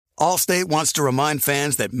Allstate wants to remind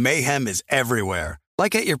fans that mayhem is everywhere,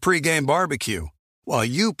 like at your pregame barbecue. While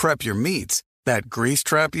you prep your meats, that grease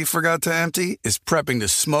trap you forgot to empty is prepping to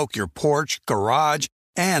smoke your porch, garage,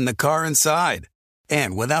 and the car inside.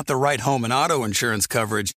 And without the right home and auto insurance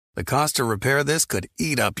coverage, the cost to repair this could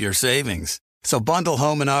eat up your savings. So bundle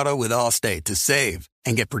home and auto with Allstate to save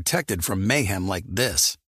and get protected from mayhem like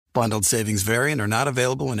this. Bundled savings vary and are not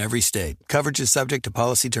available in every state. Coverage is subject to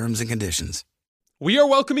policy terms and conditions. We are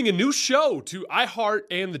welcoming a new show to iHeart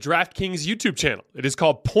and the DraftKings YouTube channel. It is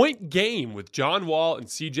called Point Game with John Wall and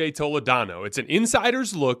CJ Toledano. It's an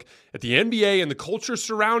insider's look at the NBA and the culture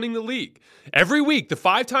surrounding the league. Every week, the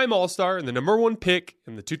five-time All-Star and the number one pick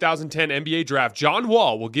in the 2010 NBA draft, John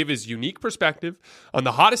Wall, will give his unique perspective on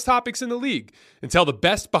the hottest topics in the league and tell the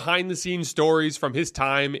best behind-the-scenes stories from his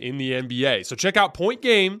time in the NBA. So check out Point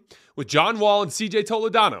Game with John Wall and CJ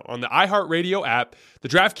Toledano on the iHeartRadio app, the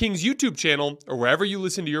DraftKings YouTube channel, or wherever you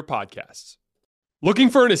listen to your podcasts. Looking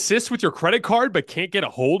for an assist with your credit card but can't get a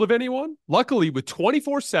hold of anyone? Luckily, with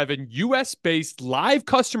 24/7 U.S.-based live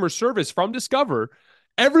customer service from Discover,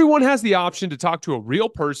 everyone has the option to talk to a real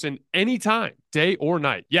person anytime, day or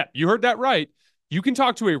night. Yeah, you heard that right. You can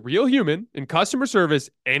talk to a real human in customer service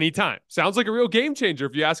anytime. Sounds like a real game changer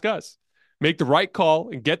if you ask us. Make the right call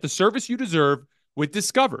and get the service you deserve with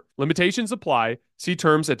Discover. Limitations apply. See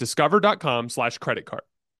terms at discover.com/creditcard.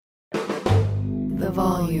 The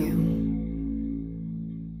Volume.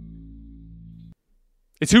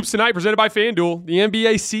 It's Hoops Tonight presented by FanDuel. The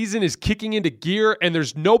NBA season is kicking into gear, and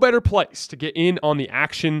there's no better place to get in on the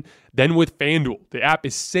action than with FanDuel. The app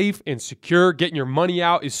is safe and secure. Getting your money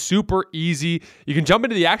out is super easy. You can jump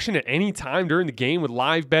into the action at any time during the game with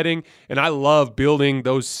live betting, and I love building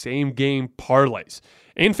those same-game parlays.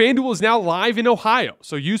 And FanDuel is now live in Ohio,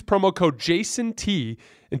 so use promo code JASONT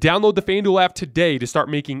and download the FanDuel app today to start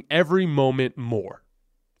making every moment more.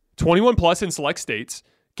 21 plus in select states.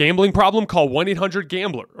 Gambling problem? Call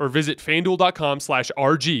 1-800-GAMBLER or visit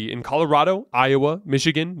FanDuel.com/RG in Colorado, Iowa,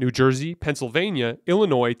 Michigan, New Jersey, Pennsylvania,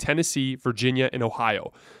 Illinois, Tennessee, Virginia, and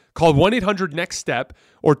Ohio. Call 1-800-NEXT-STEP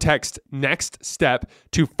or text NEXT-STEP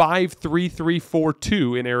to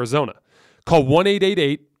 53342 in Arizona. Call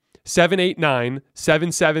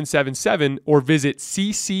 1-888-789-7777 or visit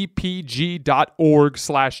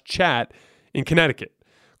ccpg.org/chat in Connecticut.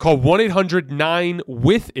 Call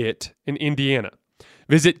 1-800-9-WITH-IT in Indiana.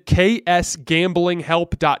 Visit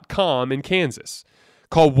ksgamblinghelp.com in Kansas.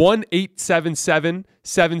 Call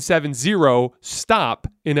 1-877-770-STOP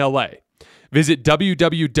in LA. Visit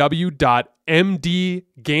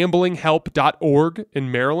www.mdgamblinghelp.org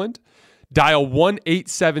in Maryland. Dial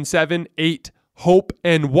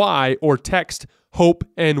 1-877-8-HOPE-NY or text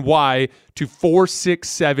HOPE-NY to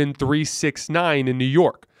 467-369 in New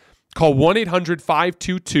York. Call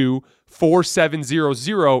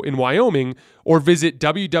 1-800-522-4700 in Wyoming or visit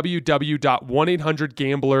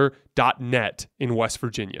www.1800gambler.net in West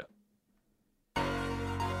Virginia.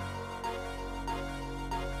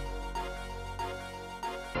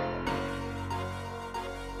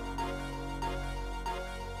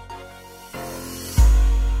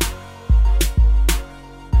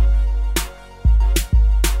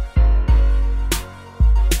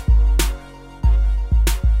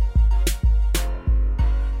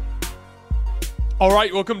 All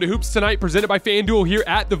right, welcome to Hoops Tonight, presented by FanDuel here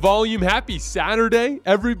at The Volume. Happy Saturday,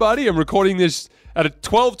 everybody. I'm recording this at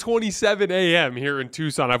 12:27 a.m. here in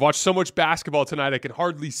Tucson. I've watched so much basketball tonight, I can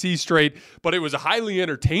hardly see straight, but it was a highly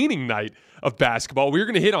entertaining night of basketball. We're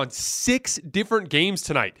going to hit on 6 different games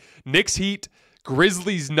tonight. Knicks Heat,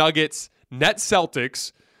 Grizzlies Nuggets, Nets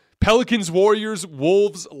Celtics, Pelicans, Warriors,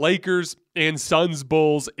 Wolves, Lakers, and Suns,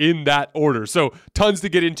 Bulls in that order. So tons to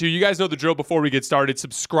get into. You guys know the drill. Before we get started,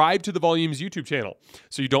 subscribe to the Volume's YouTube channel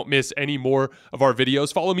so you don't miss any more of our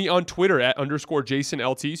videos. Follow me on Twitter at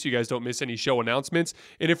 _JasonLT so you guys don't miss any show announcements.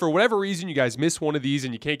 And if for whatever reason you guys miss one of these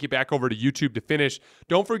and you can't get back over to YouTube to finish,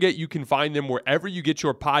 don't forget you can find them wherever you get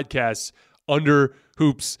your podcasts under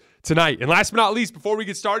Hoops Tonight. And last but not least, before we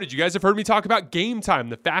get started, you guys have heard me talk about Game Time,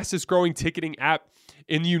 the fastest growing ticketing app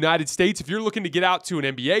in the United States. If you're looking to get out to an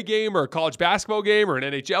NBA game or a college basketball game or an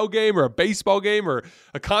NHL game or a baseball game or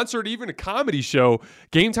a concert, even a comedy show,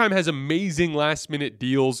 Game Time has amazing last-minute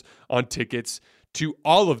deals on tickets to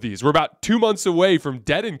all of these. We're about 2 months away from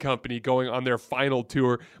Dead & Company going on their final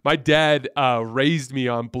tour. My dad raised me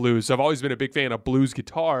on blues, so I've always been a big fan of blues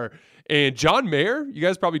guitar. And John Mayer, you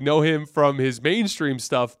guys probably know him from his mainstream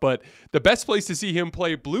stuff, but the best place to see him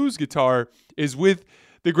play blues guitar is with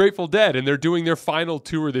the Grateful Dead, and they're doing their final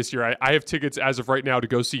tour this year. I have tickets as of right now to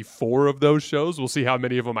go see 4 of those shows. We'll see how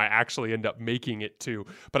many of them I actually end up making it to.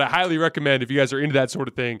 But I highly recommend, if you guys are into that sort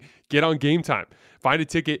of thing, get on Game Time. Find a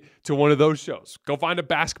ticket to one of those shows. Go find a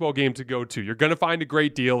basketball game to go to. You're going to find a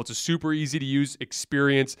great deal. It's a super easy to use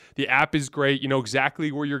experience. The app is great. You know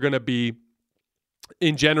exactly where you're going to be.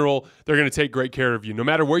 In general, they're going to take great care of you. No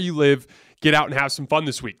matter where you live, get out and have some fun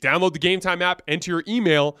this week. Download the Game Time app, enter your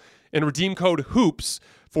email, and redeem code HOOPS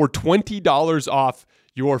for $20 off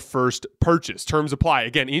your first purchase. Terms apply.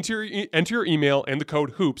 Again, enter your email and the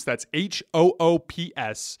code HOOPS. That's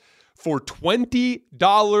HOOPS for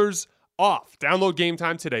 $20 off. Download Game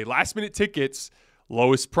Time today. Last minute tickets,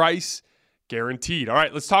 lowest price guaranteed. All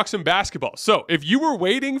right, let's talk some basketball. So if you were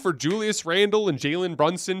waiting for Julius Randle and Jalen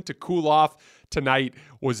Brunson to cool off, tonight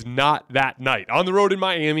was not that night. On the road in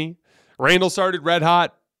Miami, Randle started red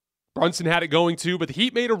hot. Brunson had it going too, but the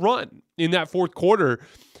Heat made a run in that fourth quarter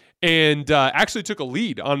and actually took a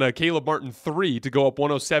lead on a Caleb Martin 3 to go up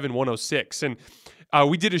 107-106. And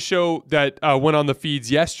we did a show that went on the feeds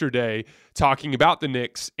yesterday talking about the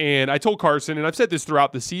Knicks. And I told Carson, and I've said this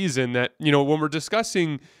throughout the season, that, you know, when we're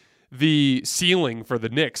discussing the ceiling for the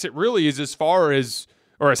Knicks, it really is as far as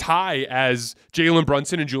or as high as Jalen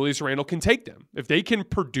Brunson and Julius Randle can take them. If they can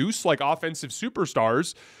produce like offensive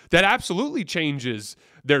superstars, that absolutely changes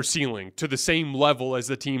their ceiling to the same level as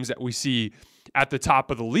the teams that we see at the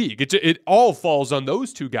top of the league. It all falls on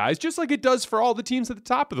those two guys, just like it does for all the teams at the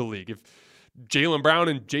top of the league. If Jaylen Brown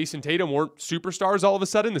and Jason Tatum weren't superstars all of a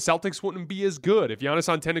sudden, the Celtics wouldn't be as good. If Giannis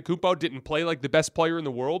Antetokounmpo didn't play like the best player in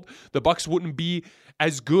the world, the Bucks wouldn't be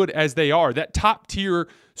as good as they are. That top-tier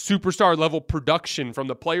superstar level production from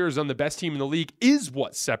the players on the best team in the league is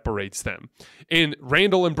what separates them. And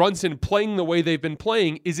Randle and Brunson playing the way they've been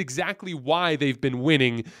playing is exactly why they've been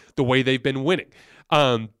winning the way they've been winning.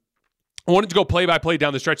 I wanted to go play-by-play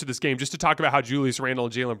down the stretch of this game just to talk about how Julius Randle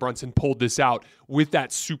and Jalen Brunson pulled this out with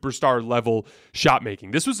that superstar-level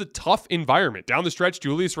shot-making. This was a tough environment. Down the stretch,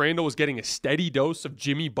 Julius Randle was getting a steady dose of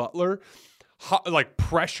Jimmy Butler, like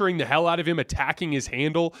pressuring the hell out of him, attacking his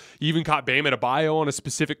handle. He even caught Bam Adebayo on a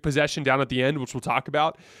specific possession down at the end, which we'll talk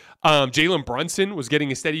about. Jalen Brunson was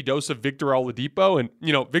getting a steady dose of Victor Oladipo, and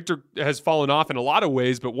Victor has fallen off in a lot of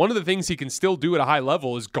ways, but one of the things he can still do at a high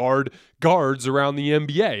level is guard guards around the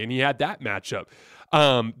NBA, and he had that matchup.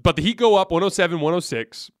 But the Heat go up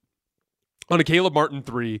 107-106 on a Caleb Martin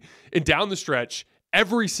 3, and down the stretch,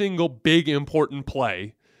 every single big important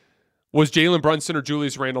play was Jalen Brunson or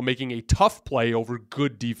Julius Randle making a tough play over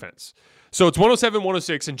good defense. So it's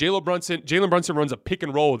 107-106, and Jalen Brunson runs a pick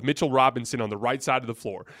and roll with Mitchell Robinson on the right side of the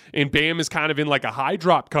floor. And Bam is kind of in like a high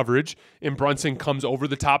drop coverage, and Brunson comes over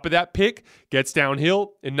the top of that pick, gets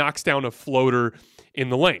downhill, and knocks down a floater in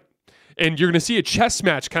the lane. And you're going to see a chess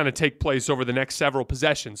match kind of take place over the next several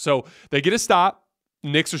possessions. So they get a stop.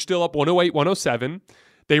 Knicks are still up 108-107.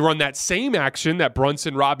 They run that same action, that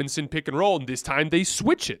Brunson-Robinson pick and roll, and this time they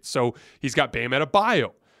switch it. So he's got Bam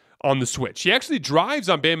Adebayo on the switch. He actually drives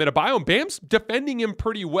on Bam Adebayo, and Bam's defending him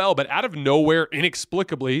pretty well, but out of nowhere,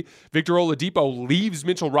 inexplicably, Victor Oladipo leaves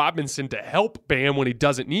Mitchell Robinson to help Bam when he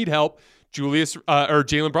doesn't need help.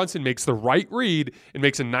 Jalen Brunson makes the right read and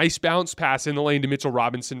makes a nice bounce pass in the lane to Mitchell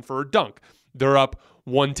Robinson for a dunk. They're up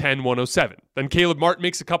 110-107. Then Caleb Martin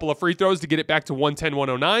makes a couple of free throws to get it back to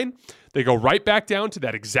 110-109. They go right back down to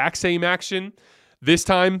that exact same action. This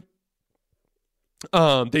time,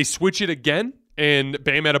 they switch it again, and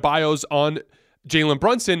Bam Adebayo's on Jalen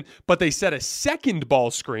Brunson, but they set a second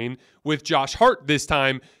ball screen with Josh Hart this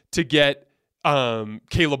time to get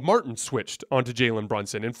Caleb Martin switched onto Jalen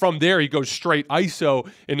Brunson. And from there, he goes straight ISO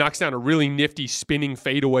and knocks down a really nifty spinning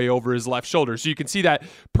fadeaway over his left shoulder. So you can see that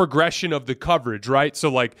progression of the coverage, right?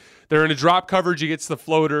 So like they're in a drop coverage, he gets the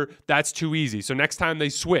floater. That's too easy. So next time they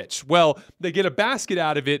switch, well, they get a basket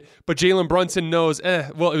out of it, but Jalen Brunson knows,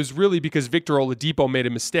 it was really because Victor Oladipo made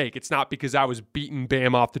a mistake. It's not because I was beating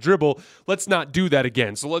Bam off the dribble. Let's not do that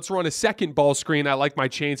again. So let's run a second ball screen. I like my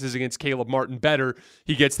chances against Caleb Martin better.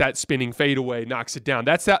 He gets that spinning fadeaway, knocks it down.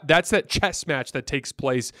 That's that chess match that takes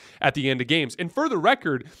place at the end of games. And for the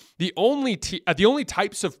record, the only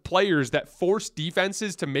types of players that force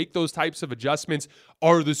defenses to make those types of adjustments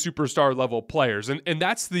are the superstar level players. And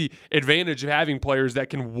that's the advantage of having players that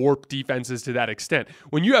can warp defenses to that extent.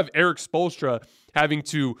 When you have Eric Spoelstra having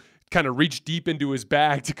to kind of reach deep into his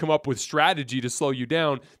bag to come up with strategy to slow you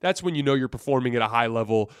down, that's when you know you're performing at a high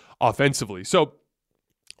level offensively. So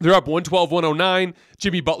they're up 112-109.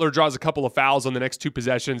 Jimmy Butler draws a couple of fouls on the next two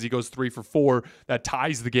possessions. He goes 3 for 4. That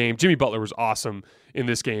ties the game. Jimmy Butler was awesome in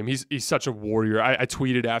this game. He's such a warrior. I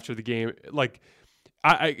tweeted after the game, like,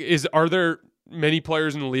 are there many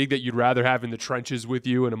players in the league that you'd rather have in the trenches with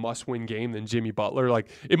you in a must-win game than Jimmy Butler. Like,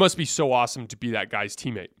 it must be so awesome to be that guy's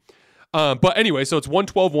teammate. But anyway, so it's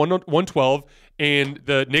 112, and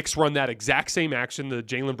the Knicks run that exact same action, the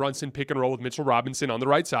Jalen Brunson pick and roll with Mitchell Robinson on the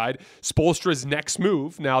right side. Spoelstra's next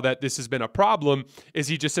move, now that this has been a problem, is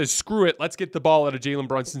he just says, screw it, let's get the ball out of Jalen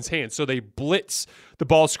Brunson's hands. So they blitz the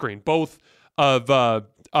ball screen, both of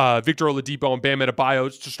Victor Oladipo and Bam Adebayo,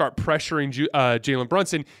 to start pressuring Jalen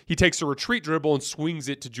Brunson. He takes a retreat dribble and swings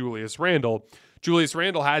it to Julius Randle. Julius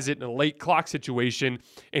Randle has it in a late clock situation,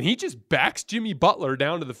 and he just backs Jimmy Butler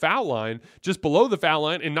down to the foul line, just below the foul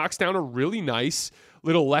line, and knocks down a really nice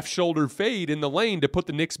little left shoulder fade in the lane to put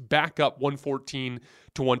the Knicks back up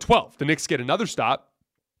 114-112. The Knicks get another stop.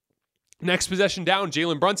 Next possession down,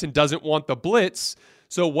 Jalen Brunson doesn't want the blitz.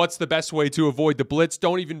 So what's the best way to avoid the blitz?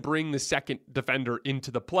 Don't even bring the second defender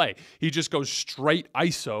into the play. He just goes straight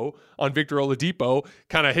ISO on Victor Oladipo,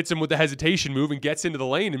 kind of hits him with the hesitation move and gets into the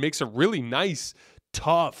lane and makes a really nice,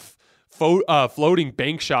 tough floating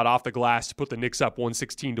bank shot off the glass to put the Knicks up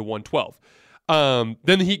 116-112.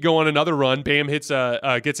 Then the Heat go on another run. Bam gets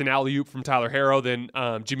an alley-oop from Tyler Herro. Then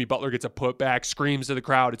Jimmy Butler gets a putback, screams to the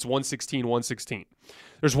crowd. It's 116-116.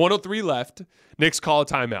 There's 103 left. Knicks call a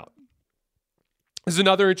timeout. This is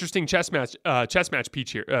another interesting chess match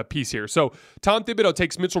piece here. So Tom Thibodeau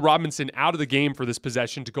takes Mitchell Robinson out of the game for this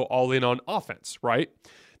possession to go all in on offense, right?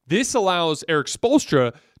 This allows Eric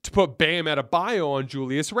Spoelstra to put Bam Adebayo on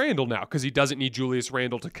Julius Randle now, because he doesn't need Julius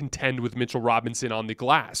Randle to contend with Mitchell Robinson on the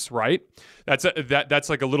glass, right? That's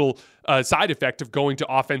like a little side effect of going to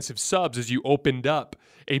offensive subs, as you opened up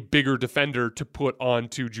a bigger defender to put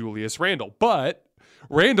onto Julius Randle. But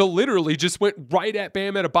Randle literally just went right at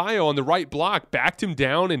Bam Adebayo on the right block, backed him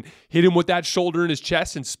down and hit him with that shoulder in his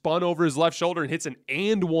chest and spun over his left shoulder and hits an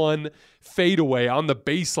and one fadeaway on the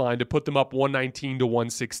baseline to put them up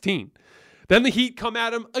 119-116. Then the Heat come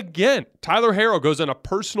at him again. Tyler Herro goes on a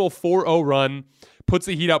personal 4-0 run, puts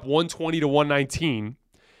the Heat up 120-119.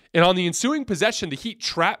 And on the ensuing possession, the Heat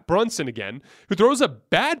trap Brunson again, who throws a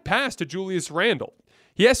bad pass to Julius Randle.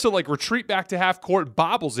 He has to retreat back to half court,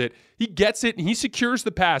 bobbles it. He gets it, and he secures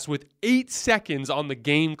the pass with 8 seconds on the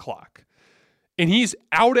game clock. And he's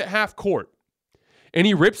out at half court. And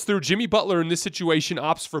he rips through. Jimmy Butler in this situation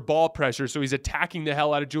opts for ball pressure, so he's attacking the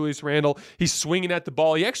hell out of Julius Randle. He's swinging at the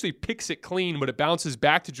ball. He actually picks it clean, but it bounces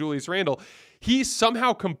back to Julius Randle. He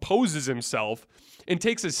somehow composes himself and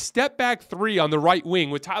takes a step-back three on the right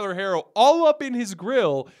wing with Tyler Herro all up in his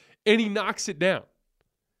grill, and he knocks it down.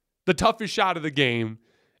 The toughest shot of the game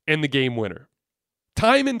and the game winner.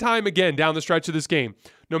 Time and time again down the stretch of this game,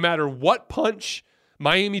 no matter what punch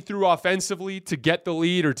Miami threw offensively to get the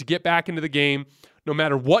lead or to get back into the game, no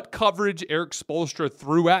matter what coverage Eric Spoelstra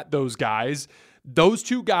threw at those guys, those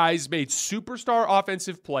two guys made superstar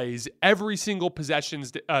offensive plays every single possession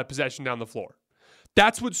down the floor.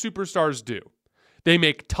 That's what superstars do. They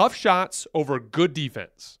make tough shots over good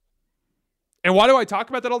defense. And why do I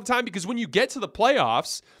talk about that all the time? Because when you get to the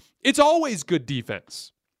playoffs, it's always good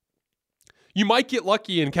defense. You might get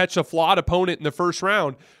lucky and catch a flawed opponent in the first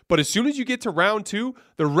round, but as soon as you get to round two,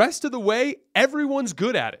 the rest of the way, everyone's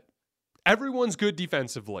good at it. Everyone's good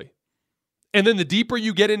defensively. And then the deeper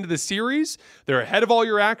you get into the series, they're ahead of all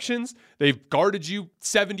your actions. They've guarded you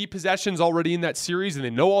 70 possessions already in that series, and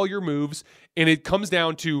they know all your moves. And it comes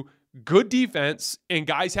down to good defense and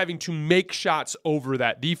guys having to make shots over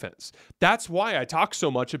that defense. That's why I talk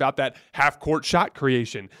so much about that half-court shot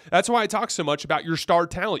creation. That's why I talk so much about your star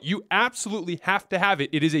talent. You absolutely have to have it.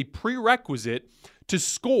 It is a prerequisite to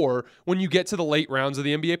score when you get to the late rounds of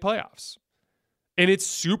the NBA playoffs. And it's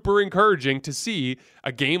super encouraging to see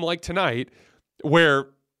a game like tonight where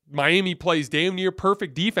Miami plays damn near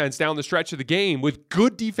perfect defense down the stretch of the game with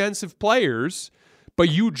good defensive players, but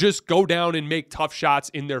you just go down and make tough shots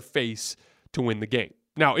in their face to win the game.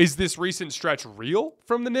 Now, is this recent stretch real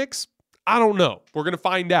from the Knicks? I don't know. We're going to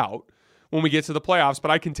find out when we get to the playoffs,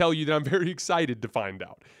 but I can tell you that I'm very excited to find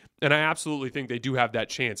out. And I absolutely think they do have that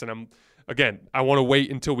chance. And I want to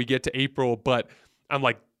wait until we get to April, but I'm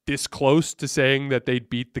this close to saying that they'd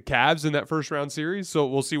beat the Cavs in that first round series. So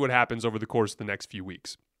we'll see what happens over the course of the next few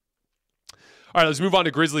weeks. All right, let's move on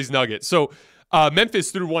to Grizzlies Nuggets. So Memphis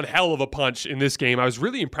threw one hell of a punch in this game. I was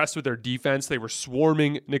really impressed with their defense. They were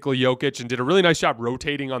swarming Nikola Jokic and did a really nice job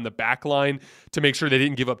rotating on the back line to make sure they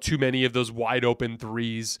didn't give up too many of those wide open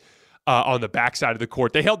threes on the backside of the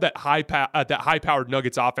court. They held that high-powered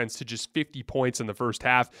Nuggets offense to just 50 points in the first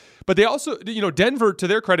half. But they also, Denver, to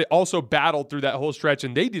their credit, also battled through that whole stretch,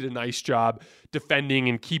 and they did a nice job defending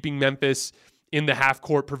and keeping Memphis in the half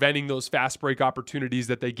court, preventing those fast break opportunities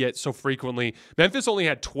that they get so frequently. Memphis only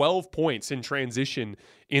had 12 points in transition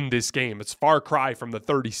in this game. It's far cry from the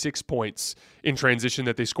 36 points in transition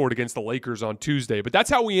that they scored against the Lakers on Tuesday. But that's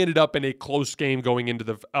how we ended up in a close game going into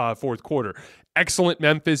the fourth quarter. Excellent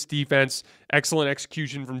Memphis defense, excellent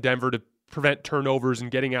execution from Denver to prevent turnovers and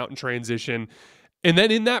getting out in transition. And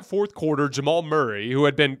then in that fourth quarter, Jamal Murray, who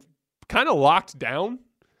had been kind of locked down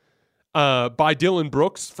by Dillon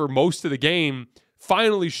Brooks for most of the game,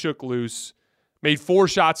 finally shook loose, made 4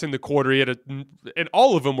 shots in the quarter. He had and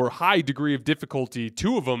all of them were high degree of difficulty.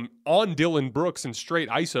 2 of them on Dillon Brooks and straight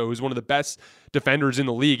ISO, who's one of the best defenders in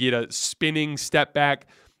the league. He had a spinning step back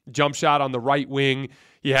jump shot on the right wing.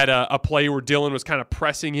 He had a play where Dillon was kind of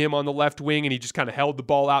pressing him on the left wing, and he just kind of held the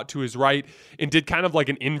ball out to his right and did kind of like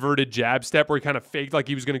an inverted jab step where he kind of faked like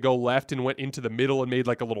he was going to go left and went into the middle and made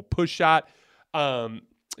like a little push shot.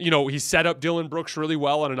 He set up Dillon Brooks really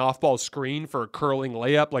well on an off-ball screen for a curling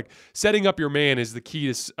layup. Like, setting up your man is the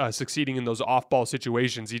key to succeeding in those off-ball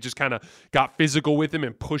situations. He just kind of got physical with him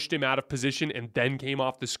and pushed him out of position and then came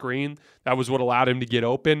off the screen. That was what allowed him to get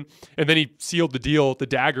open. And then he sealed the deal. The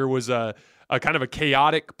dagger was a kind of a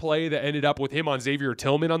chaotic play that ended up with him on Xavier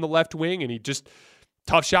Tillman on the left wing, and he just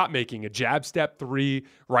tough shot making, a jab step 3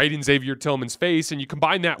 right in Xavier Tillman's face. And you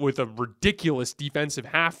combine that with a ridiculous defensive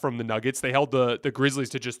half from the Nuggets. They held the Grizzlies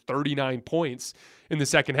to just 39 points in the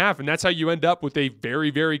second half. And that's how you end up with a very,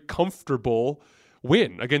 very comfortable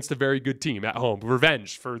win against a very good team at home.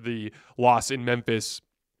 Revenge for the loss in Memphis.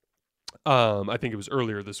 I think it was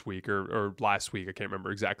earlier this week or last week. I can't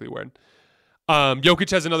remember exactly when. Jokic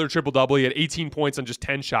has another triple-double. He had 18 points on just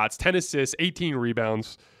 10 shots, 10 assists, 18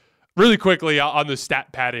 rebounds. Really quickly on the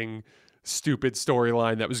stat padding stupid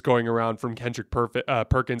storyline that was going around from Kendrick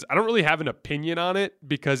Perkins, I don't really have an opinion on it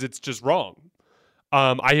because it's just wrong.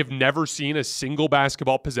 I have never seen a single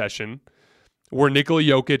basketball possession where Nikola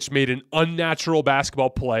Jokic made an unnatural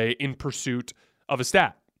basketball play in pursuit of a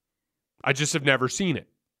stat. I just have never seen it.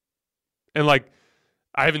 And I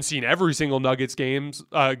haven't seen every single Nuggets game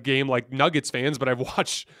like Nuggets fans, but I've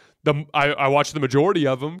watched I watch the majority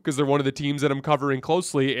of them because they're one of the teams that I'm covering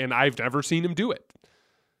closely, and I've never seen him do it.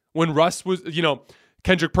 When Russ was,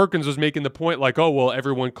 Kendrick Perkins was making the point like, oh, well,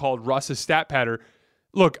 everyone called Russ a stat patter.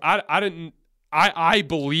 Look, I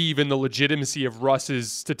believe in the legitimacy of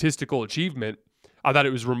Russ's statistical achievement. I thought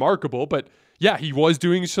it was remarkable, but yeah, he was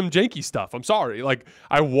doing some janky stuff. I'm sorry.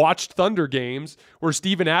 I watched Thunder games where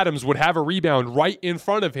Steven Adams would have a rebound right in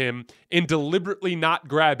front of him and deliberately not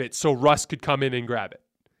grab it so Russ could come in and grab it.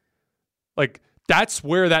 That's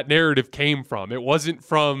where that narrative came from. It wasn't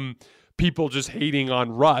from people just hating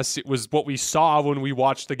on Russ. It was what we saw when we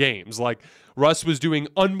watched the games. Russ was doing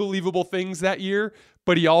unbelievable things that year,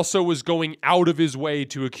 but he also was going out of his way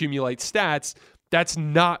to accumulate stats. That's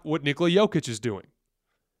not what Nikola Jokic is doing.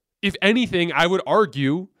 If anything, I would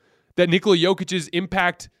argue that Nikola Jokic's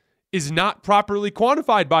impact is not properly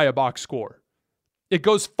quantified by a box score. It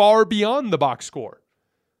goes far beyond the box score.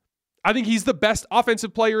 I think he's the best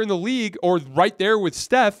offensive player in the league, or right there with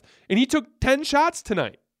Steph, and he took 10 shots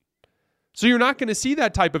tonight. So you're not going to see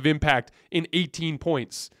that type of impact in 18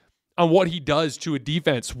 points on what he does to a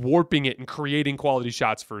defense, warping it and creating quality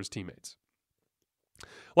shots for his teammates.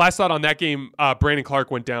 Last thought on that game, Brandon Clark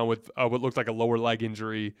went down with what looked like a lower leg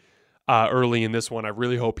injury early in this one. I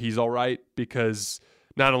really hope he's all right, because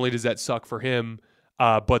not only does that suck for him,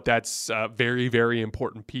 but that's a very, very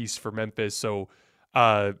important piece for Memphis. So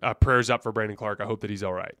prayers up for Brandon Clark. I hope that he's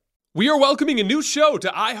all right. We are welcoming a new show to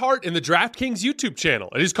iHeart and the DraftKings YouTube channel.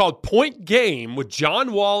 It is called Point Game with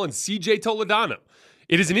John Wall and CJ Toledano.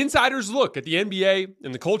 It is an insider's look at the NBA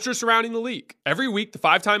and the culture surrounding the league. Every week, the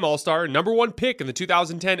 5-time All-Star and #1 pick in the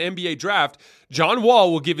 2010 NBA Draft, John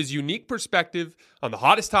Wall will give his unique perspective on the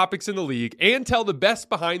hottest topics in the league and tell the best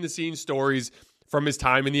behind-the-scenes stories from his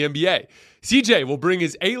time in the NBA. CJ will bring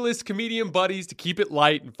his A-list comedian buddies to keep it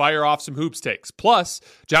light and fire off some hoops takes. Plus,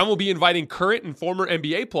 John will be inviting current and former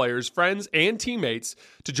NBA players, friends, and teammates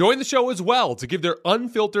to join the show as well to give their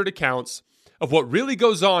unfiltered accounts of what really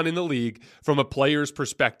goes on in the league from a player's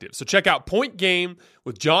perspective. So check out Point Game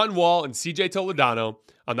with John Wall and CJ Toledano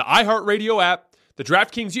on the iHeartRadio app, the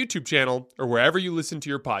DraftKings YouTube channel, or wherever you listen to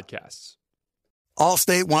your podcasts.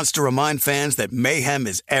 Allstate wants to remind fans that mayhem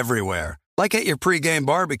is everywhere, like at your pregame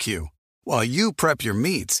barbecue. While you prep your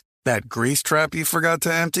meats, that grease trap you forgot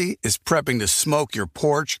to empty is prepping to smoke your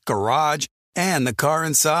porch, garage, and the car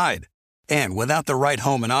inside. And without the right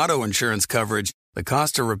home and auto insurance coverage, the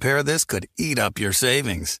cost to repair this could eat up your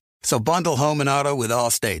savings. So bundle home and auto with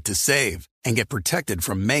Allstate to save and get protected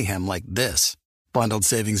from mayhem like this. Bundled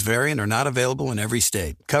savings vary and are not available in every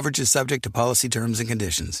state. Coverage is subject to policy terms and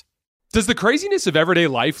conditions. Does the craziness of everyday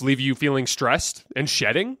life leave you feeling stressed and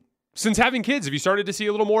shedding? Since having kids, have you started to see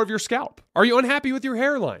a little more of your scalp? Are you unhappy with your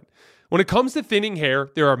hairline? When it comes to thinning hair,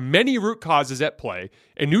 there are many root causes at play,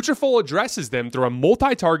 and Nutrafol addresses them through a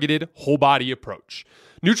multi-targeted, whole-body approach.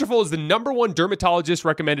 Nutrafol is the #1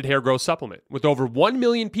 dermatologist-recommended hair growth supplement, with over 1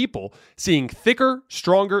 million people seeing thicker,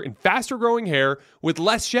 stronger, and faster-growing hair with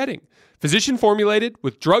less shedding. Physician-formulated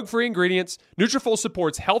with drug-free ingredients, Nutrafol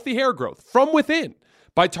supports healthy hair growth from within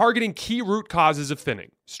by targeting key root causes of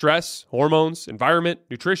thinning: stress, hormones, environment,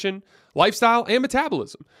 nutrition, lifestyle, and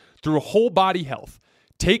metabolism through whole-body health.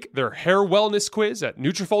 Take their hair wellness quiz at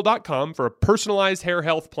Nutrafol.com for a personalized hair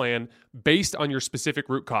health plan based on your specific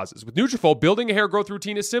root causes. With Nutrafol, building a hair growth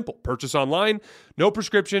routine is simple. Purchase online, no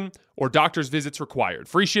prescription or doctor's visits required.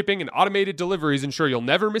 Free shipping and automated deliveries ensure you'll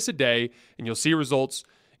never miss a day, and you'll see results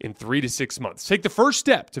in 3 to 6 months. Take the first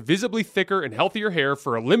step to visibly thicker and healthier hair.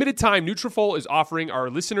 For a limited time, Nutrafol is offering our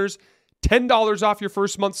listeners $10 off your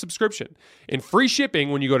first month subscription and free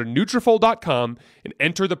shipping when you go to Nutrafol.com and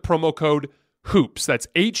enter the promo code HOOPS. That's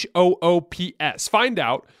HOOPS. Find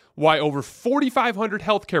out why over 4,500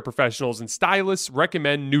 healthcare professionals and stylists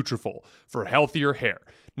recommend Nutrafol for healthier hair.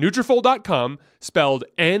 Nutrafol.com, spelled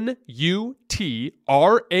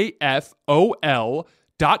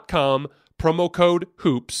Nutrafol.com, promo code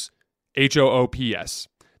HOOPS, HOOPS.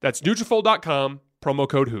 That's Nutrafol.com, promo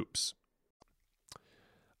code HOOPS.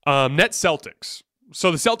 Net Celtics.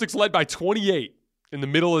 So the Celtics led by 28 in the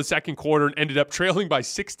middle of the second quarter and ended up trailing by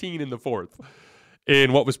 16 in the fourth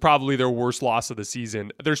in what was probably their worst loss of the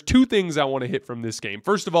season. There's two things I want to hit from this game.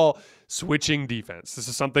 First of all, switching defense. This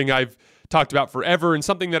is something I've talked about forever and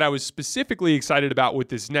something that I was specifically excited about with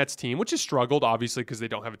this Nets team, which has struggled, obviously, because they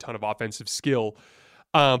don't have a ton of offensive skill.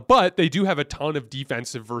 But they do have a ton of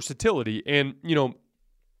defensive versatility. And, you know,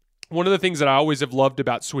 one of the things that I always have loved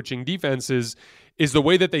about switching defenses is the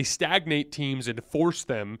way that they stagnate teams and force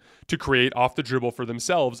them to create off the dribble for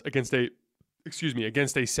themselves against a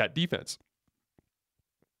set defense.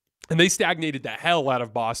 And they stagnated the hell out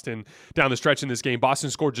of Boston down the stretch in this game. Boston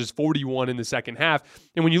scored just 41 in the second half.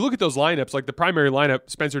 And when you look at those lineups, like the primary lineup,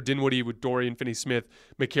 Spencer Dinwiddie with Dorian Finney-Smith,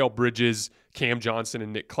 Mikal Bridges, Cam Johnson,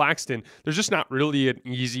 and Nick Claxton, there's just not really an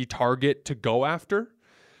easy target to go after.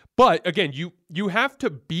 But again, you have to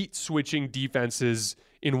beat switching defenses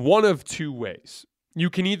in one of two ways. You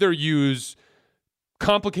can either use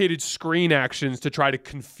complicated screen actions to try to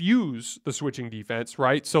confuse the switching defense,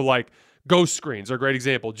 right? So like ghost screens are a great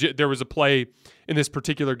example. There was a play in this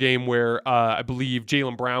particular game where I believe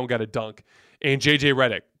Jaylen Brown got a dunk, and JJ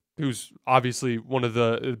Redick, who's obviously one of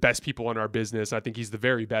the best people in our business, I think he's the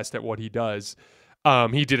very best at what he does.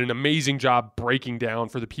 He did an amazing job breaking down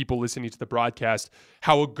for the people listening to the broadcast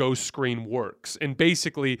how a ghost screen works. And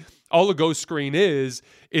basically, all a ghost screen is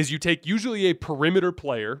you take usually a perimeter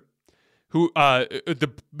player who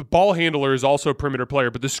the ball handler is also a perimeter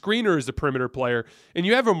player, but the screener is the perimeter player, and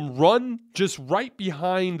you have him run just right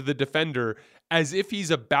behind the defender as if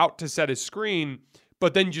he's about to set a screen,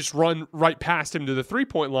 but then just run right past him to the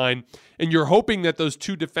three-point line, and you're hoping that those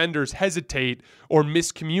two defenders hesitate or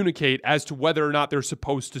miscommunicate as to whether or not they're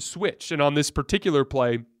supposed to switch. And on this particular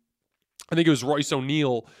play, I think it was Royce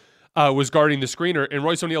O'Neal was guarding the screener, and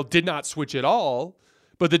Royce O'Neal did not switch at all,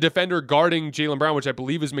 but the defender guarding Jaylen Brown, which I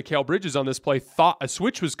believe is Mikal Bridges on this play, thought a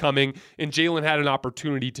switch was coming, and Jaylen had an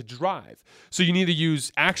opportunity to drive. So you need to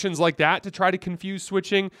use actions like that to try to confuse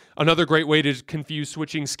switching. Another great way to confuse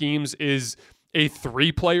switching schemes is a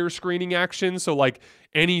three-player screening action. So like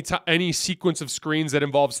any sequence of screens that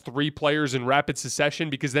involves three players in rapid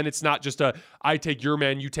succession, because then it's not just I take your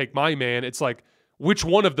man, you take my man. It's like, which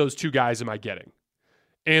one of those two guys am I getting?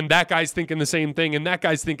 And that guy's thinking the same thing, and that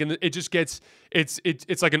guy's thinking, it just gets,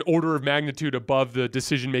 it's like an order of magnitude above the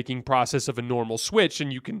decision-making process of a normal switch,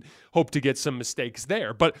 and you can hope to get some mistakes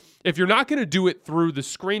there. But if you're not going to do it through the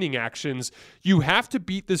screening actions, you have to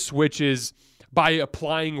beat the switches by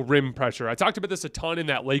applying rim pressure. I talked about this a ton in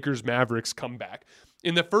that Lakers-Mavericks comeback.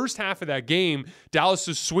 In the first half of that game, Dallas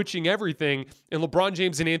was switching everything, and LeBron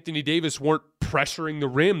James and Anthony Davis weren't pressuring the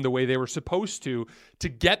rim the way they were supposed to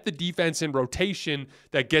get the defense in rotation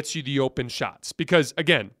that gets you the open shots. Because,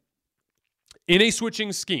 again, in a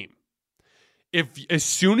switching scheme, as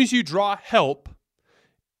soon as you draw help,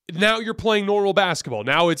 now you're playing normal basketball.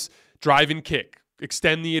 Now it's drive and kick.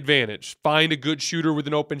 Extend the advantage, find a good shooter with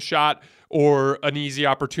an open shot or an easy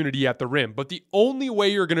opportunity at the rim. But the only way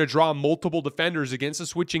you're going to draw multiple defenders against a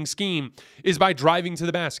switching scheme is by driving to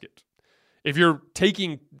the basket. If you're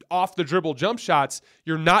taking off the dribble jump shots,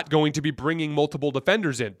 you're not going to be bringing multiple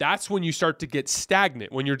defenders in. That's when you start to get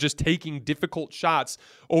stagnant, when you're just taking difficult shots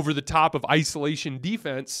over the top of isolation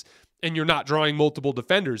defense. and you're not drawing multiple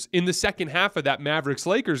defenders. In the second half of that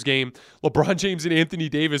Mavericks-Lakers game, LeBron James and Anthony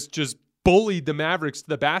Davis just bullied the Mavericks to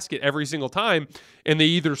the basket every single time, and they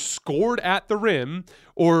either scored at the rim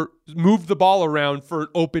or moved the ball around for an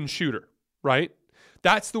open shooter, right?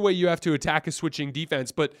 That's the way you have to attack a switching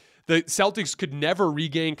defense, but the Celtics could never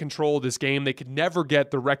regain control of this game. They could never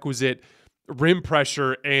get the requisite rim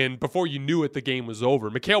pressure, and before you knew it, the game was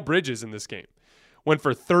over. Mikal Bridges in this game went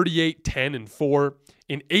for 38, 10, and 4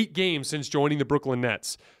 in 8 games since joining the Brooklyn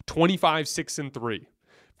Nets, 25, 6, and 3.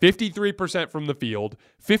 53% from the field,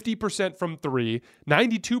 50% from 3,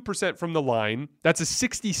 92% from the line. That's a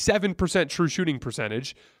 67% true shooting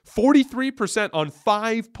percentage, 43% on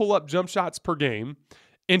 5 pull-up jump shots per game,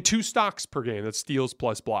 and 2 stocks per game. That's steals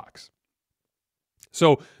plus blocks.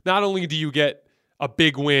 So not only do you get a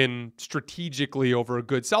big win strategically over a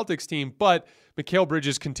good Celtics team, but Mikal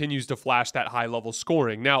Bridges continues to flash that high-level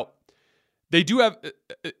scoring. Now, they do have...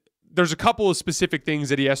 there's a couple of specific things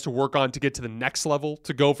that he has to work on to get to the next level,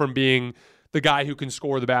 to go from being the guy who can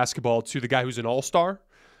score the basketball to the guy who's an all-star.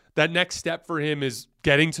 That next step for him is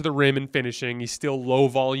getting to the rim and finishing. He's still low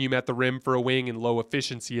volume at the rim for a wing and low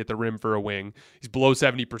efficiency at the rim for a wing. He's below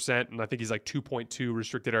 70%, and I think he's like 2.2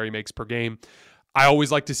 restricted area makes per game. I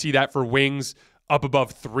always like to see that for wings, up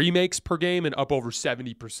above 3 makes per game and up over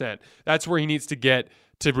 70%. That's where he needs to get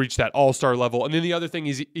to reach that all-star level. And then the other thing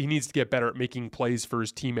is he needs to get better at making plays for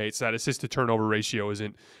his teammates. That assist-to-turnover ratio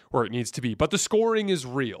isn't where it needs to be. But the scoring is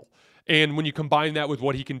real. And when you combine that with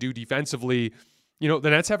what he can do defensively, you know,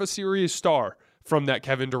 the Nets have a serious star from that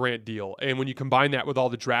Kevin Durant deal. And when you combine that with all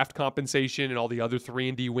the draft compensation and all the other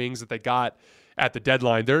 3-and-D wings that they got at the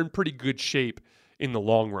deadline, they're in pretty good shape in the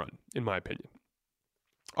long run, in my opinion.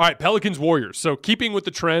 All right, Pelicans-Warriors. So keeping with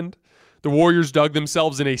the trend, the Warriors dug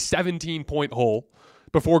themselves in a 17-point hole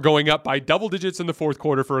before going up by double digits in the fourth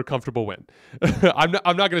quarter for a comfortable win. I'm not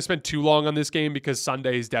going to spend too long on this game because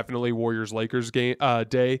Sunday is definitely Warriors-Lakers game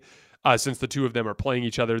day. Since the two of them are playing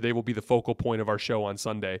each other, they will be the focal point of our show on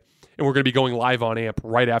Sunday. And we're going to be going live on AMP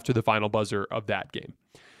right after the final buzzer of that game.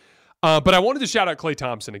 But I wanted to shout out Klay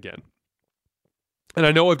Thompson again. And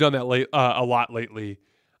I know I've done that a lot lately,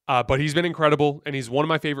 but he's been incredible, and he's one of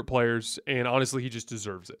my favorite players, and honestly, he just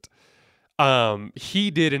deserves it. He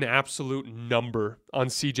did an absolute number on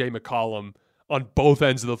CJ McCollum on both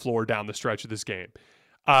ends of the floor down the stretch of this game.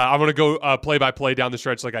 I'm going to go play-by-play down the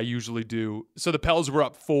stretch like I usually do. So the Pels were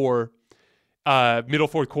up 4 middle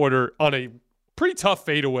fourth quarter on a pretty tough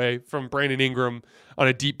fadeaway from Brandon Ingram on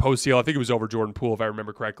a deep post heel. I think it was over Jordan Poole, if I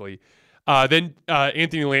remember correctly. Then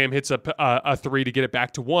Anthony Lamb hits a 3 to get it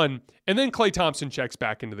back to 1, and then Klay Thompson checks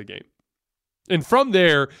back into the game. And from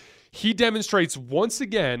there, he demonstrates once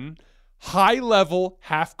again high-level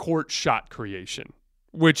half-court shot creation,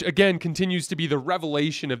 which, again, continues to be the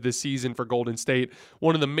revelation of this season for Golden State.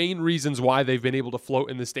 One of the main reasons why they've been able to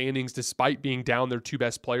float in the standings despite being down their 2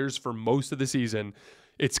 best players for most of the season.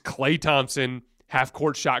 It's Klay Thompson,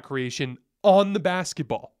 half-court shot creation on the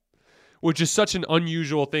basketball, which is such an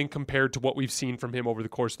unusual thing compared to what we've seen from him over the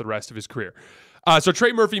course of the rest of his career. So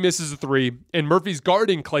Trey Murphy misses a 3, and Murphy's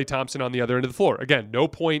guarding Klay Thompson on the other end of the floor. Again, no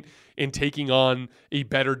point in taking on a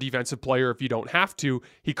better defensive player if you don't have to.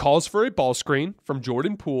 He calls for a ball screen from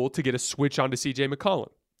Jordan Poole to get a switch onto CJ McCollum.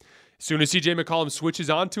 As soon as CJ McCollum switches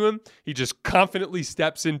onto him, he just confidently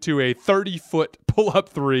steps into a 30-foot pull-up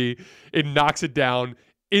 3 and knocks it down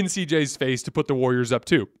in CJ's face to put the Warriors up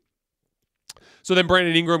 2. So then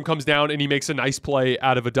Brandon Ingram comes down and he makes a nice play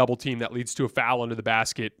out of a double team that leads to a foul under the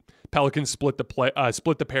basket. Pelicans split the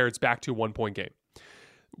pair. It's back to a 1-point game.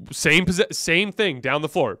 Same thing down the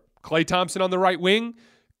floor. Klay Thompson on the right wing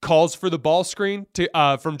calls for the ball screen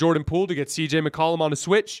from Jordan Poole to get CJ McCollum on a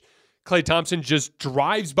switch. Klay Thompson just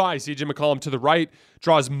drives by CJ McCollum to the right,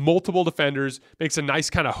 draws multiple defenders, makes a nice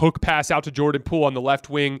kind of hook pass out to Jordan Poole on the left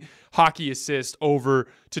wing, hockey assist over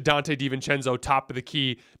to Dante DiVincenzo, top of the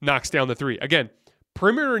key, knocks down the 3. Again,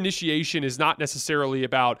 perimeter initiation is not necessarily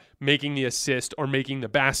about making the assist or making the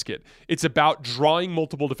basket. It's about drawing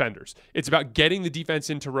multiple defenders. It's about getting the defense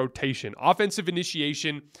into rotation. Offensive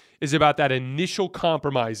initiation is about that initial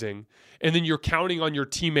compromising, and then you're counting on your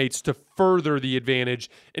teammates to further the advantage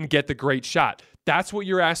and get the great shot. That's what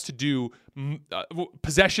you're asked to do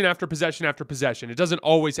possession after possession after possession. It doesn't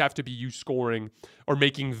always have to be you scoring or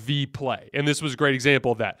making the play. And this was a great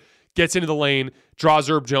example of that. Gets into the lane, draws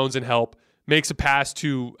Herb Jones and help, makes a pass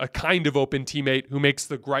to a kind of open teammate who makes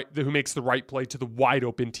the right play to the wide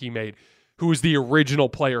open teammate who was the original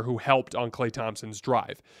player who helped on Klay Thompson's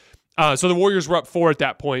drive. So the Warriors were up 4 at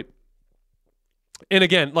that point. And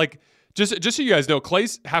again, just so you guys know,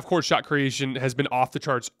 Klay's half-court shot creation has been off the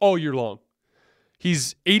charts all year long.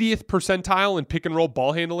 He's 80th percentile in pick and roll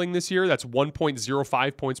ball handling this year. That's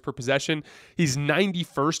 1.05 points per possession. He's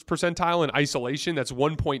 91st percentile in isolation. That's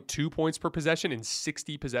 1.2 points per possession in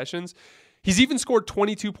 60 possessions. He's even scored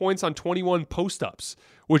 22 points on 21 post-ups,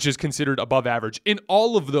 which is considered above average. And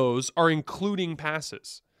all of those are including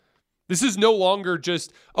passes. This is no longer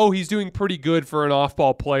just, oh, he's doing pretty good for an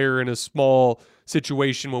off-ball player in a small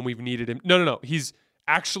situation when we've needed him. No. He's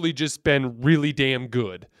actually just been really damn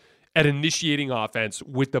good at initiating offense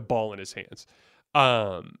with the ball in his hands.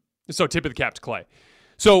 So tip of the cap to Klay.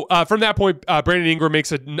 So from that point, Brandon Ingram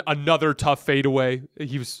makes another tough fadeaway.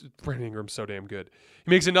 Brandon Ingram's so damn good. He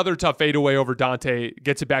makes another tough fadeaway over Dante,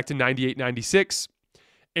 gets it back to 98-96,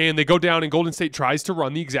 and they go down, and Golden State tries to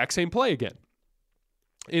run the exact same play again.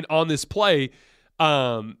 And on this play,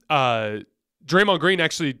 Draymond Green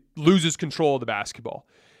actually loses control of the basketball.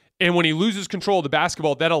 And when he loses control of the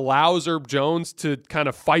basketball, that allows Herb Jones to kind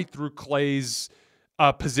of fight through Klay's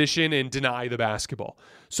position and deny the basketball.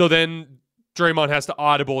 So then Draymond has to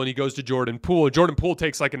audible, and he goes to Jordan Poole. Jordan Poole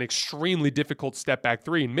takes like an extremely difficult step back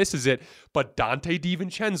three and misses it. But Dante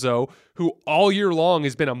DiVincenzo, who all year long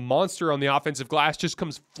has been a monster on the offensive glass, just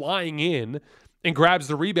comes flying in and grabs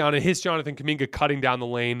the rebound and hits Jonathan Kuminga cutting down the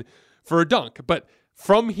lane for a dunk. But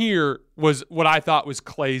from here was what I thought was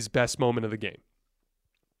Klay's best moment of the game.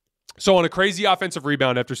 So on a crazy offensive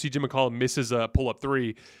rebound after CJ McCollum misses a pull-up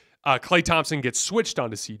three, Klay Thompson gets switched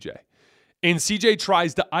onto CJ. And CJ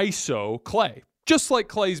tries to ISO Klay, just like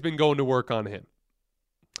Klay's been going to work on him.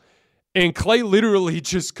 And Klay literally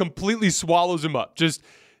just completely swallows him up, just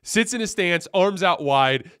sits in a stance, arms out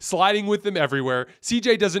wide, sliding with him everywhere.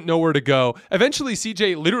 CJ doesn't know where to go. Eventually,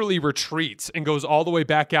 CJ literally retreats and goes all the way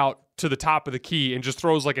back out to the top of the key and just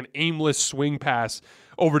throws like an aimless swing pass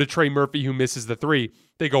over to Trey Murphy, who misses the three.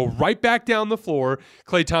 They go right back down the floor.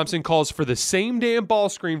 Klay Thompson calls for the same damn ball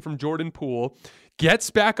screen from Jordan Poole, gets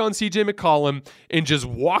back on CJ McCollum, and just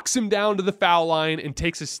walks him down to the foul line and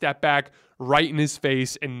takes a step back right in his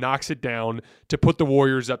face and knocks it down to put the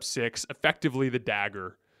Warriors up 6, effectively the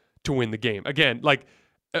dagger to win the game. Again, like,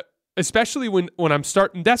 especially when I'm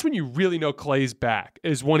starting, that's when you really know Klay's back,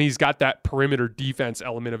 is when he's got that perimeter defense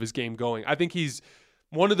element of his game going. I think he's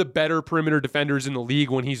one of the better perimeter defenders in the league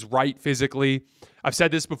when he's right physically. I've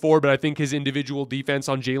said this before, but I think his individual defense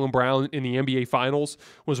on Jaylen Brown in the NBA Finals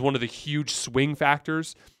was one of the huge swing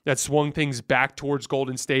factors that swung things back towards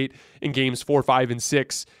Golden State in games 4, 5, and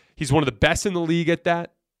 6. He's one of the best in the league at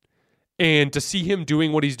that. And to see him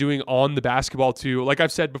doing what he's doing on the basketball too, like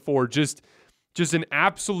I've said before, just an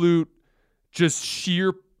absolute, just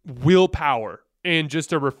sheer willpower and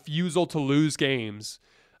just a refusal to lose games,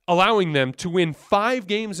 allowing them to win 5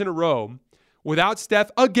 games in a row without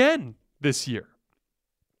Steph again this year.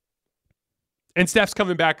 And Steph's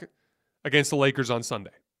coming back against the Lakers on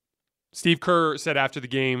Sunday. Steve Kerr said after the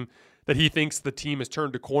game that he thinks the team has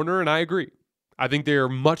turned a corner, and I agree. I think they are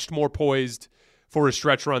much more poised for a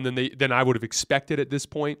stretch run than I would have expected at this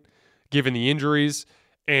point, given the injuries.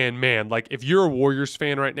 And man, like, if you're a Warriors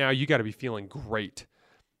fan right now, you got to be feeling great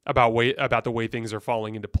about the way things are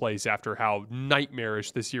falling into place after how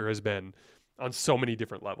nightmarish this year has been on so many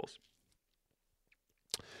different levels.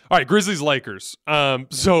 All right, Grizzlies-Lakers.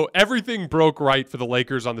 So everything broke right for the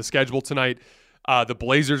Lakers on the schedule tonight. The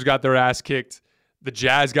Blazers got their ass kicked. The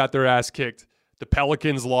Jazz got their ass kicked. The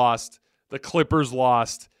Pelicans lost. The Clippers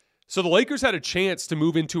lost. So the Lakers had a chance to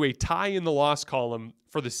move into a tie in the loss column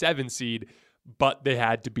for the 7 seed, but they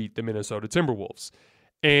had to beat the Minnesota Timberwolves.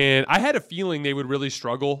 And I had a feeling they would really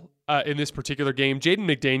struggle in this particular game. Jaden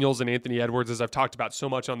McDaniels and Anthony Edwards, as I've talked about so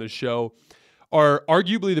much on this show, are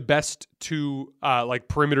arguably the best two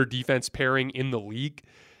perimeter defense pairing in the league.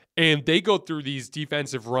 And they go through these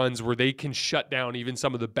defensive runs where they can shut down even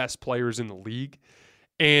some of the best players in the league.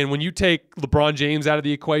 And when you take LeBron James out of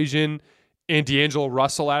the equation and D'Angelo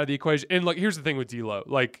Russell out of the equation, and like, here's the thing with D'Lo,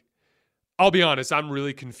 like, I'll be honest, I'm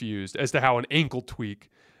really confused as to how an ankle tweak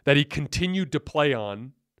that he continued to play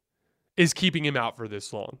on is keeping him out for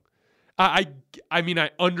this long. I mean, I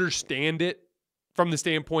understand it from the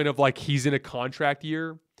standpoint of, like, he's in a contract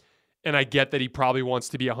year, and I get that he probably wants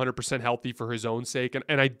to be 100% healthy for his own sake,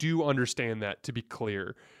 and I do understand that, to be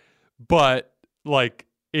clear. But, like,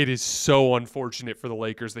 it is so unfortunate for the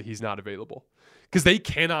Lakers that he's not available, because they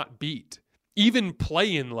cannot beat even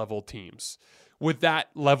play-in level teams with that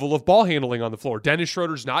level of ball handling on the floor. Dennis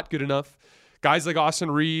Schroeder's not good enough. Guys like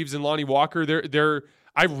Austin Reeves and Lonnie Walker,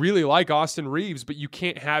 I really like Austin Reeves, but you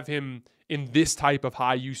can't have him in this type of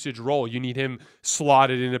high usage role. You need him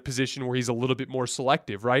slotted in a position where he's a little bit more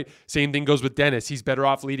selective, right? Same thing goes with Dennis. He's better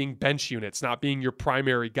off leading bench units, not being your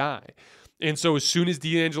primary guy. And so as soon as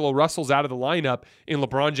D'Angelo Russell's out of the lineup and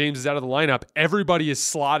LeBron James is out of the lineup, everybody is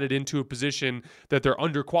slotted into a position that they're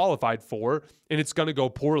underqualified for, and it's going to go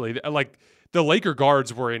poorly. Like, the Laker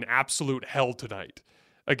guards were in absolute hell tonight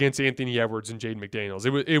against Anthony Edwards and Jaden McDaniels.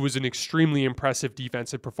 It was an extremely impressive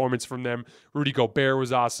defensive performance from them. Rudy Gobert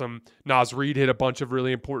was awesome. Naz Reid hit a bunch of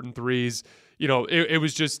really important threes. It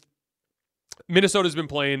was just, Minnesota's been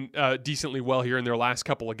playing decently well here in their last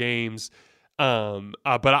couple of games. But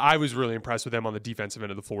I was really impressed with them on the defensive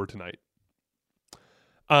end of the floor tonight.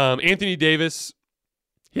 Anthony Davis,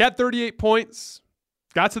 he had 38 points,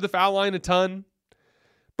 got to the foul line a ton,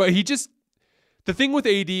 but the thing with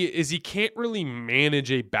AD is he can't really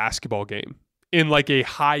manage a basketball game in like a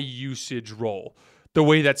high usage role the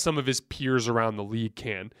way that some of his peers around the league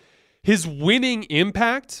can. His winning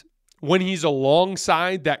impact when he's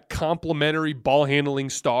alongside that complementary ball handling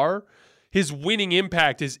star, his winning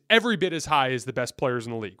impact is every bit as high as the best players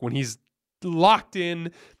in the league when he's locked in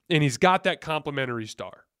and he's got that complementary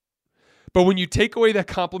star. But when you take away that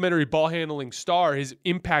complementary ball handling star, his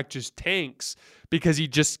impact just tanks because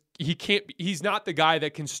he's not the guy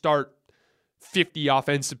that can start 50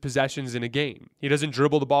 offensive possessions in a game. He doesn't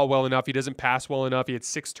dribble the ball well enough. He doesn't pass well enough. He had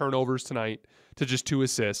 6 turnovers tonight to just 2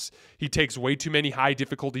 assists. He takes way too many high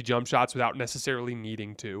difficulty jump shots without necessarily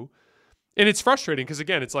needing to. And it's frustrating because,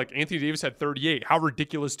 again, it's like Anthony Davis had 38. How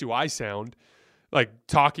ridiculous do I sound? Like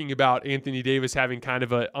talking about Anthony Davis having kind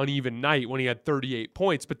of an uneven night when he had 38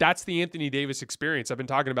 points. But that's the Anthony Davis experience. I've been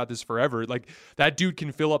talking about this forever. Like, that dude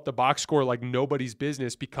can fill up the box score like nobody's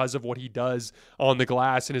business because of what he does on the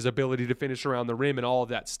glass and his ability to finish around the rim and all of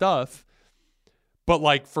that stuff. But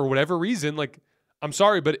like, for whatever reason, like, I'm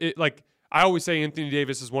sorry, but I always say Anthony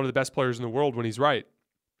Davis is one of the best players in the world when he's right.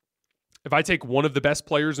 If I take one of the best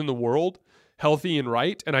players in the world, healthy and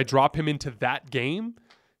right, and I drop him into that game,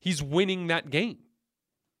 he's winning that game.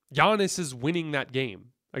 Giannis is winning that game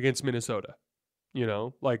against Minnesota.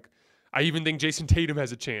 I even think Jason Tatum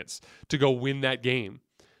has a chance to go win that game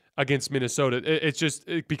against Minnesota. It's just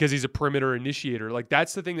because he's a perimeter initiator. Like,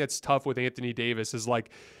 that's the thing that's tough with Anthony Davis is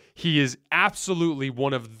like, he is absolutely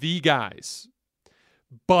one of the guys,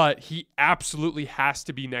 but he absolutely has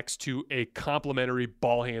to be next to a complementary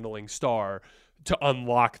ball handling star to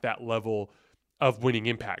unlock that level of winning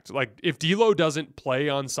impact. Like, if D'Lo doesn't play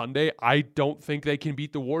on Sunday, I don't think they can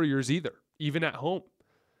beat the Warriors either, even at home.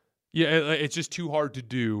 Yeah, it's just too hard to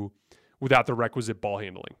do without the requisite ball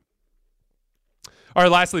handling. All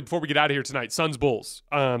right, lastly, before we get out of here tonight, Suns-Bulls.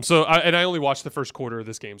 I only watched the first quarter of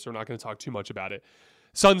this game, so we're not going to talk too much about it.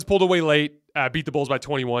 Suns pulled away late, beat the Bulls by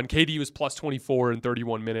 21. KD was plus 24 in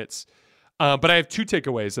 31 minutes. But I have 2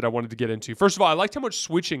 takeaways that I wanted to get into. First of all, I liked how much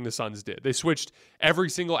switching the Suns did. They switched every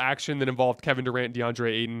single action that involved Kevin Durant and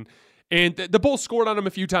DeAndre Ayton. And the Bulls scored on him a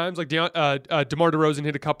few times. Like DeMar DeRozan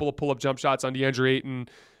hit a couple of pull-up jump shots on DeAndre Ayton.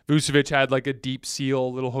 Vucevic had like a deep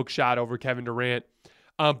seal, little hook shot over Kevin Durant.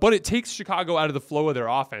 But it takes Chicago out of the flow of their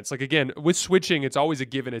offense. Like, again, with switching, it's always a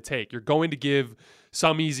give and a take. You're going to give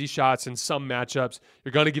some easy shots in some matchups.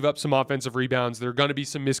 You're going to give up some offensive rebounds. There are going to be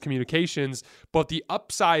some miscommunications. But the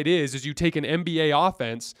upside is you take an NBA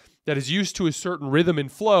offense that is used to a certain rhythm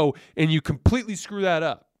and flow, and you completely screw that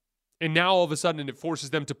up. And now all of a sudden it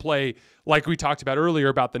forces them to play, like we talked about earlier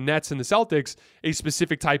about the Nets and the Celtics, a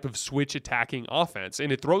specific type of switch attacking offense.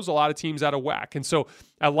 And it throws a lot of teams out of whack. And so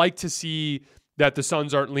I like to see that the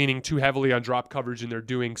Suns aren't leaning too heavily on drop coverage and they're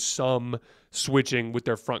doing some switching with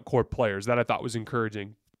their front court players. That I thought was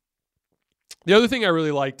encouraging. The other thing I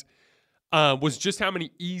really liked was just how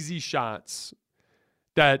many easy shots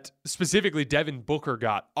that specifically Devin Booker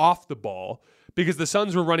got off the ball, because the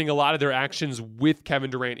Suns were running a lot of their actions with Kevin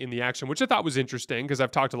Durant in the action, which I thought was interesting because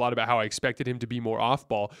I've talked a lot about how I expected him to be more off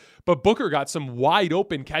ball. But Booker got some wide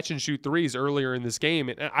open catch and shoot threes earlier in this game.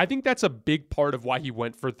 And I think that's a big part of why he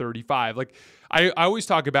went for 35. Like, I always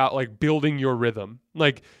talk about like building your rhythm.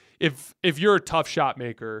 Like, if you're a tough shot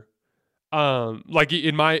maker, like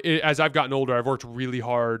as I've gotten older, I've worked really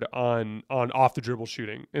hard on off the dribble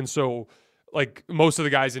shooting. And so like most of the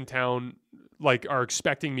guys in town like are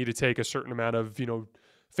expecting me to take a certain amount of,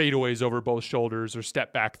 fadeaways over both shoulders or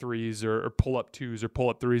step back threes or pull up twos or pull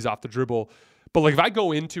up threes off the dribble. But like if I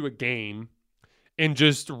go into a game and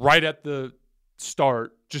just right at the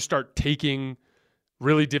start, just start taking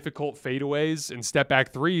really difficult fadeaways and step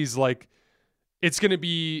back threes, like it's going to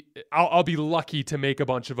be, I'll be lucky to make a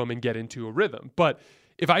bunch of them and get into a rhythm. But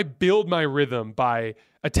if I build my rhythm by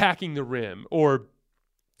attacking the rim or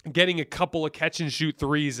getting a couple of catch and shoot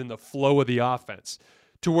threes in the flow of the offense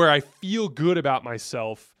to where I feel good about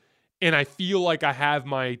myself and I feel like I have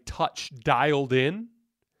my touch dialed in,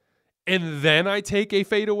 and then I take a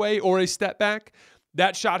fadeaway or a step back,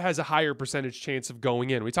 that shot has a higher percentage chance of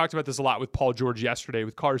going in. We talked about this a lot with Paul George yesterday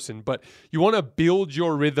with Carson, but you want to build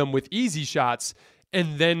your rhythm with easy shots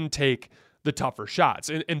and then take the tougher shots.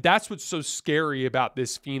 And that's what's so scary about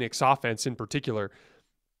this Phoenix offense in particular.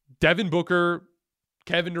 Devin Booker,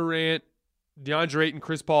 Kevin Durant, DeAndre Ayton,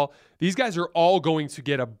 Chris Paul, these guys are all going to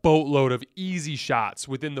get a boatload of easy shots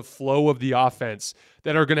within the flow of the offense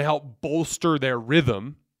that are going to help bolster their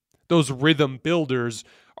rhythm. Those rhythm builders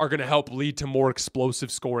are going to help lead to more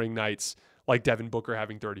explosive scoring nights like Devin Booker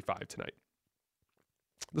having 35 tonight.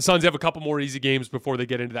 The Suns have a couple more easy games before they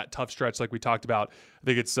get into that tough stretch like we talked about. I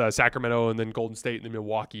think it's Sacramento and then Golden State and then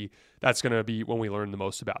Milwaukee. That's going to be when we learn the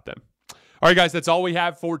most about them. All right, guys, that's all we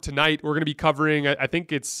have for tonight. We're going to be covering, I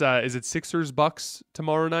think it's, is it Sixers-Bucks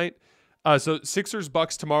tomorrow night? So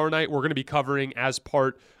Sixers-Bucks tomorrow night, we're going to be covering as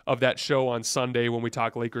part of that show on Sunday when we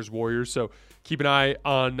talk Lakers-Warriors. So keep an eye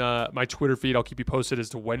on my Twitter feed. I'll keep you posted as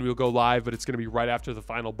to when we'll go live, but it's going to be right after the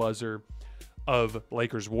final buzzer of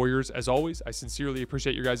Lakers-Warriors. As always, I sincerely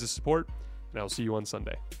appreciate your guys' support, and I'll see you on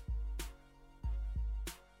Sunday.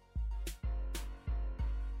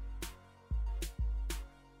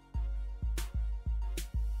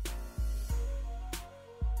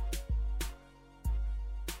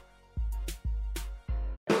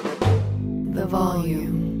 The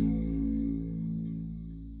volume.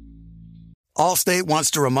 Allstate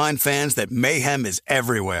wants to remind fans that mayhem is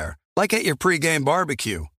everywhere, like at your pregame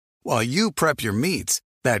barbecue. While you prep your meats,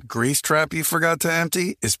 that grease trap you forgot to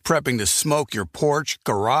empty is prepping to smoke your porch,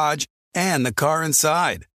 garage, and the car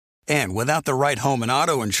inside. And without the right home and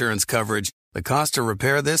auto insurance coverage, the cost to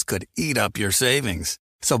repair this could eat up your savings.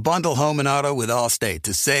 So bundle home and auto with Allstate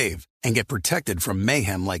to save and get protected from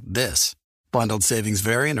mayhem like this. Bundled savings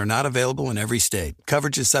vary and are not available in every state.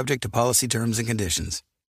 Coverage is subject to policy terms and conditions.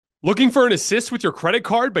 Looking for an assist with your credit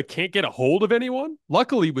card but can't get a hold of anyone?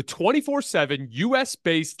 Luckily, with 24/7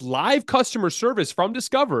 U.S.-based live customer service from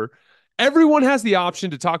Discover, everyone has the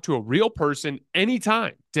option to talk to a real person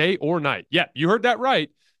anytime, day or night. Yeah, you heard that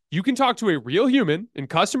right. You can talk to a real human in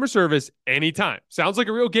customer service anytime. Sounds like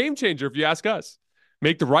a real game changer if you ask us.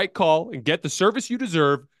 Make the right call and get the service you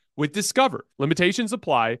deserve with Discover. Limitations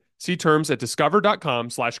apply. See terms at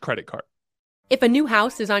discover.com/creditcard. If a new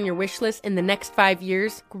house is on your wish list in the next 5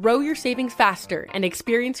 years, grow your savings faster and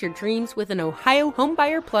experience your dreams with an Ohio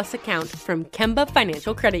Homebuyer Plus account from Kemba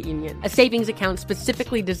Financial Credit Union. A savings account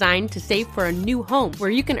specifically designed to save for a new home where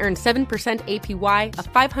you can earn 7% APY,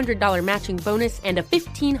 a $500 matching bonus, and a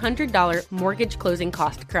 $1,500 mortgage closing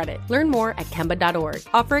cost credit. Learn more at Kemba.org.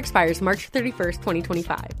 Offer expires March 31st,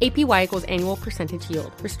 2025. APY equals annual percentage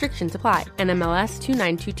yield. Restrictions apply. NMLS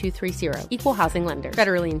 292230. Equal housing lender.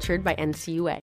 Federally insured by NCUA.